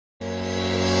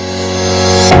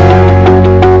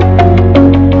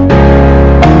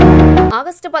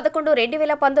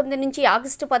2019 నుంచి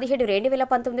ఆగస్టు 17,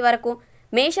 2019 వరకు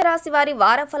మేషరాశి వారి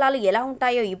వార ఫలాలు ఎలా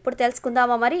ఉంటాయో ఇప్పుడు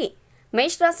తెలుసుకుందామా మరి.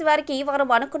 మేషరాశి వారికి ఈ వారం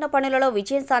అనుకున్న పనులలో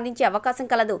విజయం సాధించే అవకాశం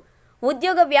కలదు.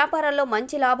 ఉద్యోగ వ్యాపారాల్లో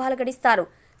మంచి లాభాలు గడిస్తారు.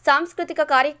 సాంస్కృతిక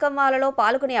కార్యక్రమాలలో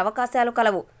పాల్గొనే అవకాశాలు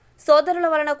కలవు. సోదరుల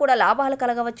వలన కూడా లాభాలు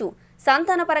కలగవచ్చు.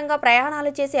 సంతానపరంగా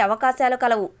ప్రయాణాలు చేసే అవకాశాలు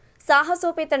కలవు.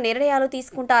 సాహసోపేత నిర్ణయాలు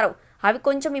తీసుకుంటారు. అవి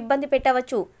కొంచెం ఇబ్బంది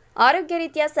పెట్టవచ్చు.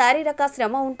 ఆరోగ్యరీత్యా శారీరక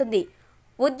శ్రమ ఉంటుంది.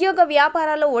 ఉద్యోగ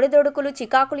వ్యాపారాల్లో ఒడిదొడుకులు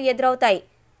చికాకులు ఎదురవుతాయి.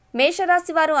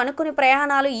 మేషరాశి వారు అనుకునే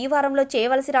ప్రయాణాలు ఈ వారంలో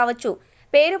చేయవలసి రావచ్చు.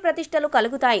 పేరు ప్రతిష్టలు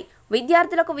కలుగుతాయి.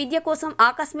 విద్యార్థులకు విద్య కోసం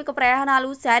ఆకస్మిక ప్రయాణాలు,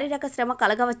 శారీరక శ్రమ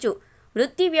కలగవచ్చు.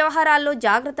 వృత్తి వ్యవహారాల్లో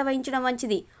జాగ్రత్త వహించడం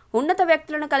మంచిది. ఉన్నత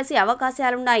వ్యక్తులను కలిసే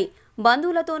అవకాశాలున్నాయి.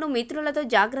 బంధువులతోనూ మిత్రులతో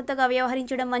జాగ్రత్తగా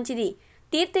వ్యవహరించడం మంచిది.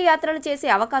 తీర్థయాత్రలు చేసే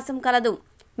అవకాశం కలదు.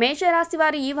 మేషరాశి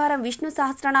వారు ఈ వారం విష్ణు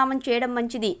సహస్రనామం చేయడం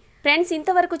మంచిది. ఫ్రెండ్స్,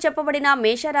 ఇంతవరకు చెప్పబడిన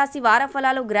మేషరాశి వార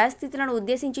ఫలాలు గ్రహస్థితులను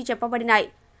ఉద్దేశించి చెప్పబడినాయి.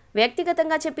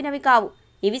 వ్యక్తిగతంగా చెప్పినవి కావు.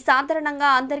 ఇవి సాధారణంగా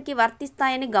అందరికీ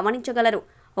వర్తిస్తాయని గమనించగలరు.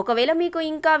 ఒకవేళ మీకు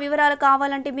ఇంకా వివరాలు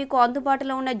కావాలంటే మీకు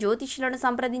అందుబాటులో ఉన్న జ్యోతిష్యులను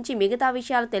సంప్రదించి మిగతా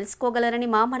విషయాలు తెలుసుకోగలరని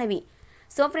మా మనవి.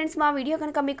 సో ఫ్రెండ్స్, మా వీడియో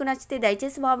కనుక మీకు నచ్చితే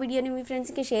దయచేసి మా వీడియోని మీ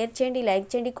ఫ్రెండ్స్కి షేర్ చేయండి, లైక్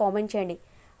చేయండి, కామెంట్ చేయండి.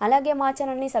 అలాగే మా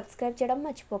ఛానల్ని సబ్స్క్రైబ్ చేయడం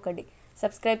మర్చిపోకండి.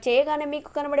 సబ్స్క్రైబ్ చేయగానే మీకు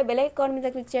కనబడే బెల్ ఐకాన్ మీద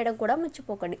క్లిక్ చేయడం కూడా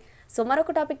మర్చిపోకండి. సో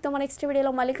మరొక టాపిక్తో మన నెక్స్ట్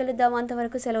వీడియోలో మళ్ళీ కలుద్దాం.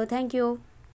 అంతవరకు సెలవు. Thank you.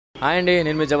 హాయ్ అండి,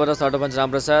 నేను మీ జబర్దస్త్ ఆటో పంచ్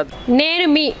రాంప్రసాద్. నేను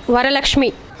మీ వరలక్ష్మి.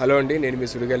 హలో అండి, నేను మీ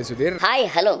సుడిగాలి సుధీర్. హాయ్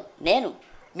హలో, నేను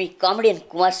మీ కామెడియన్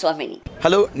కుమార్ స్వామిని.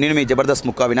 హలో, నేను మీ జబర్దస్త్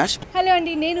ముక్కా వినాష్. హలో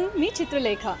అండి, నేను మీ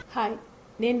చిత్రలేఖ. హాయ్,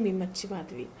 నేను మీ మచ్చి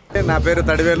మాధవి. నా పేరు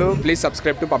Thadivelu. Please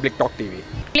subscribe to public talk TV.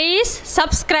 Please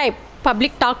subscribe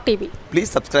public talk TV.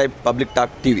 Please subscribe public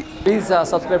talk TV. Please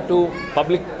subscribe to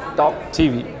public talk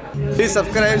TV. Please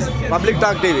subscribe public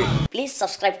talk TV. Please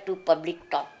subscribe to public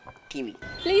talk TV.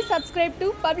 Please subscribe to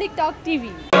public talk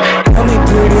TV. Tell me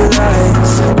pretty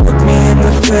lies, look me in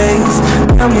the face,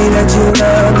 tell me that you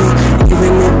love me.